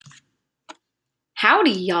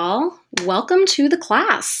Howdy, y'all. Welcome to the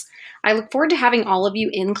class. I look forward to having all of you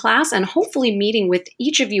in class and hopefully meeting with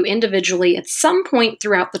each of you individually at some point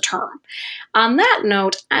throughout the term. On that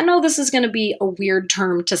note, I know this is going to be a weird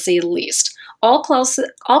term to say the least. All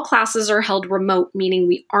classes are held remote, meaning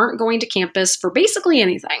we aren't going to campus for basically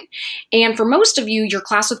anything. And for most of you, your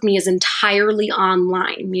class with me is entirely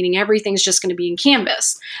online, meaning everything's just going to be in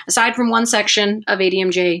Canvas, aside from one section of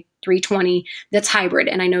ADMJ 320 that's hybrid,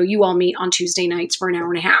 and I know you all meet on Tuesday nights for an hour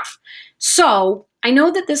and a half. So I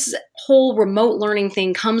know that this whole remote learning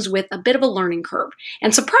thing comes with a bit of a learning curve,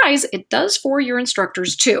 and surprise, it does for your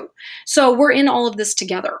instructors too. So we're in all of this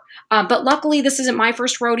together. But luckily, this isn't my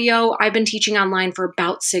first rodeo. I've been teaching online for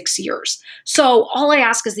about 6 years. So all I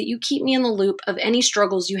ask is that you keep me in the loop of any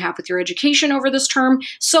struggles you have with your education over this term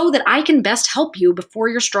so that I can best help you before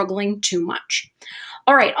you're struggling too much.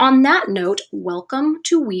 All right, on that note, welcome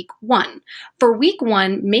to week 1. For week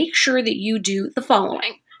 1, make sure that you do the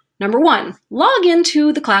following. Number 1, log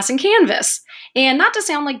into the class in Canvas. And not to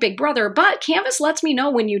sound like Big Brother, but Canvas lets me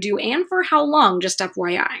know when you do and for how long, just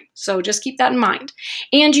FYI. So just keep that in mind.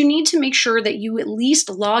 And you need to make sure that you at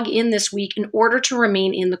least log in this week in order to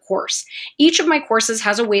remain in the course. Each of my courses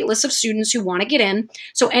has a wait list of students who want to get in,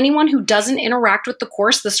 so anyone who doesn't interact with the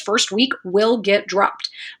course this first week will get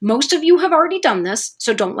dropped. Most of you have already done this,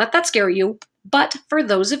 so don't let that scare you. But for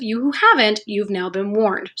those of you who haven't, you've now been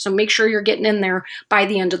warned. So make sure you're getting in there by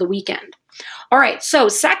the end of the weekend. All right, so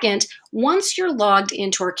second, once you're logged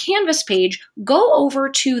into our Canvas page, go over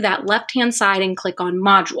to that left-hand side and click on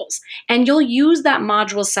Modules. And you'll use that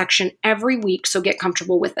Modules section every week, so get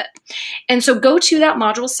comfortable with it. And so go to that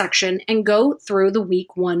Modules section and go through the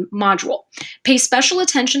week 1 module. Pay special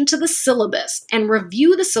attention to the syllabus and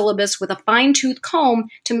review the syllabus with a fine-tooth comb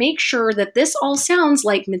to make sure that this all sounds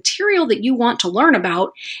like material that you want to learn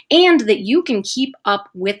about and that you can keep up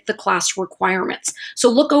with the class requirements. So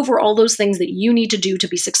look over all those things that you need to do to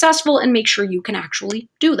be successful and make sure you can actually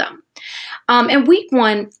do them. And week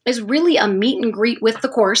 1 is really a meet and greet with the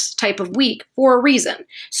course type of week for a reason.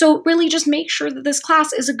 So really just make sure that this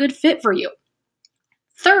class is a good fit for you.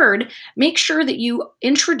 Third, make sure that you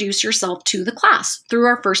introduce yourself to the class through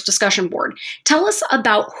our first discussion board. Tell us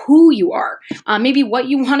about who you are, maybe what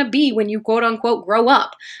you want to be when you quote unquote grow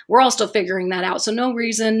up. We're all still figuring that out, so no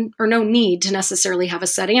reason or no need to necessarily have a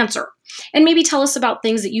set answer. And maybe tell us about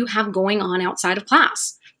things that you have going on outside of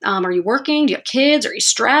class. Are you working? Do you have kids? Are you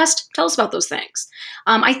stressed? Tell us about those things.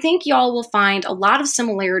 I think y'all will find a lot of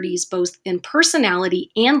similarities both in personality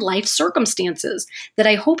and life circumstances that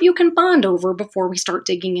I hope you can bond over before we start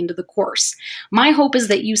digging into the course. My hope is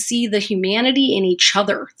that you see the humanity in each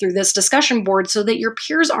other through this discussion board so that your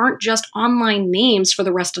peers aren't just online names for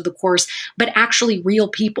the rest of the course, but actually real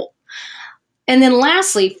people. And then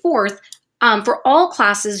lastly, fourth, for all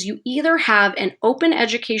classes, you either have an open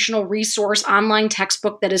educational resource online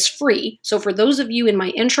textbook that is free. So for those of you in my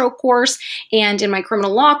intro course and in my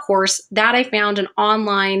criminal law course, that I found an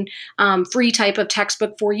online free type of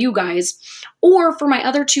textbook for you guys. Or for my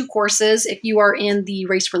other 2 courses, if you are in the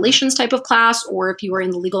race relations type of class or if you are in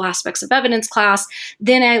the legal aspects of evidence class,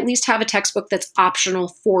 then I at least have a textbook that's optional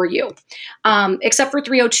for you. Except for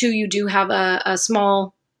 302, you do have a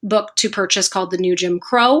small book to purchase called The New Jim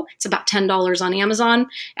Crow. It's about $10 on Amazon.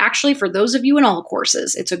 Actually, for those of you in all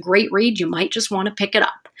courses, it's a great read. You might just want to pick it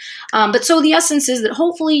up. But so the essence is that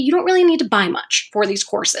hopefully you don't really need to buy much for these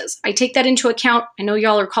courses. I take that into account. I know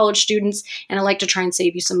y'all are college students and I like to try and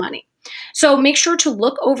save you some money. So make sure to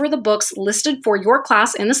look over the books listed for your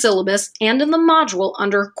class in the syllabus and in the module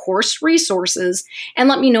under course resources and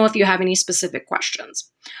let me know if you have any specific questions.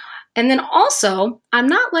 And then also, I'm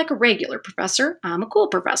not like a regular professor, I'm a cool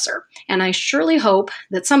professor. And I surely hope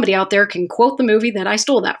that somebody out there can quote the movie that I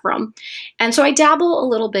stole that from. And so I dabble a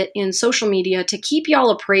little bit in social media to keep y'all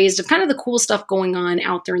appraised of kind of the cool stuff going on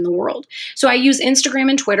out there in the world. So I use Instagram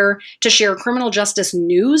and Twitter to share criminal justice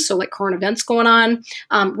news, so like current events going on,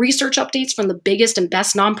 research updates from the biggest and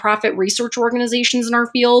best nonprofit research organizations in our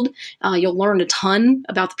field. You'll learn a ton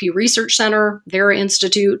about the Pew Research Center, Vera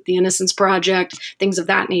Institute, the Innocence Project, things of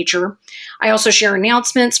that nature. I also share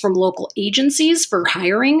announcements from local agencies for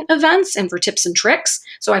hiring events and for tips and tricks.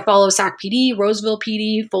 So I follow SAC PD, Roseville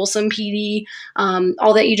PD, Folsom PD,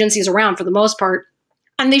 all the agencies around for the most part.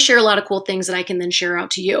 And they share a lot of cool things that I can then share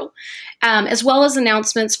out to you, as well as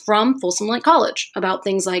announcements from Folsom Lake College about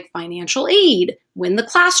things like financial aid, when the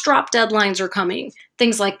class drop deadlines are coming,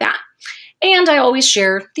 things like that. And I always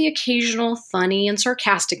share the occasional funny and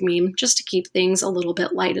sarcastic meme just to keep things a little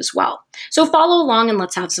bit light as well. So follow along and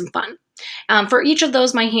let's have some fun. For each of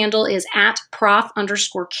those, my handle is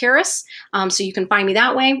 @prof_Karas. So you can find me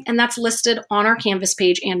that way, and that's listed on our Canvas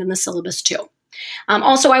page and in the syllabus too.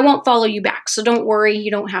 Also, I won't follow you back, so don't worry.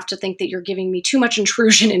 You don't have to think that you're giving me too much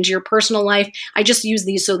intrusion into your personal life. I just use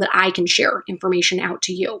these so that I can share information out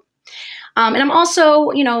to you. And I'm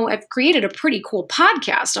also, I've created a pretty cool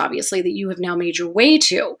podcast, obviously, that you have now made your way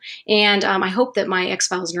to. And I hope that my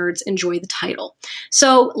X-Files nerds enjoy the title.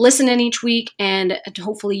 So listen in each week, and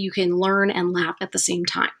hopefully you can learn and laugh at the same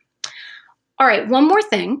time. All right, one more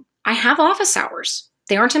thing. I have office hours.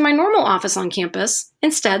 They aren't in my normal office on campus.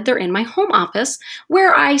 Instead, they're in my home office,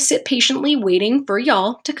 where I sit patiently waiting for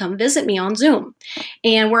y'all to come visit me on Zoom,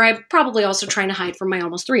 and where I'm probably also trying to hide from my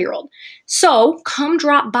almost 3-year-old. So come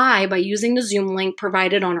drop by using the Zoom link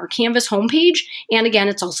provided on our Canvas homepage, and again,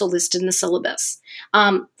 it's also listed in the syllabus.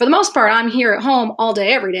 For the most part, I'm here at home all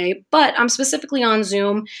day, every day, but I'm specifically on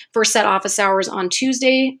Zoom for set office hours on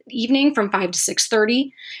Tuesday evening from 5 to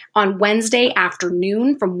 6:30, on Wednesday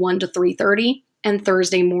afternoon from 1 to 3:30, and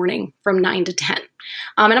Thursday morning from 9 to 10.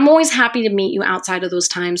 And I'm always happy to meet you outside of those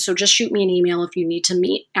times, so just shoot me an email if you need to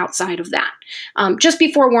meet outside of that. Just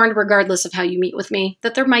be forewarned, regardless of how you meet with me,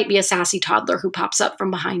 that there might be a sassy toddler who pops up from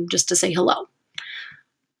behind just to say hello.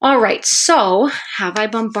 All right, so have I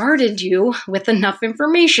bombarded you with enough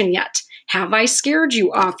information yet? Have I scared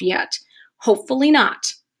you off yet? Hopefully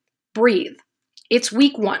not. Breathe. It's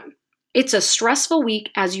week 1. It's a stressful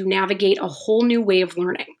week as you navigate a whole new way of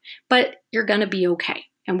learning, but you're going to be okay.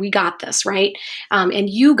 And we got this, right? And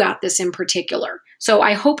you got this in particular. So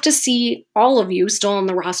I hope to see all of you still on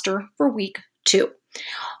the roster for week 2.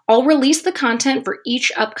 I'll release the content for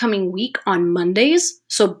each upcoming week on Mondays,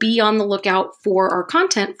 so be on the lookout for our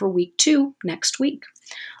content for week 2 next week.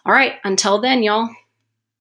 All right, until then, y'all.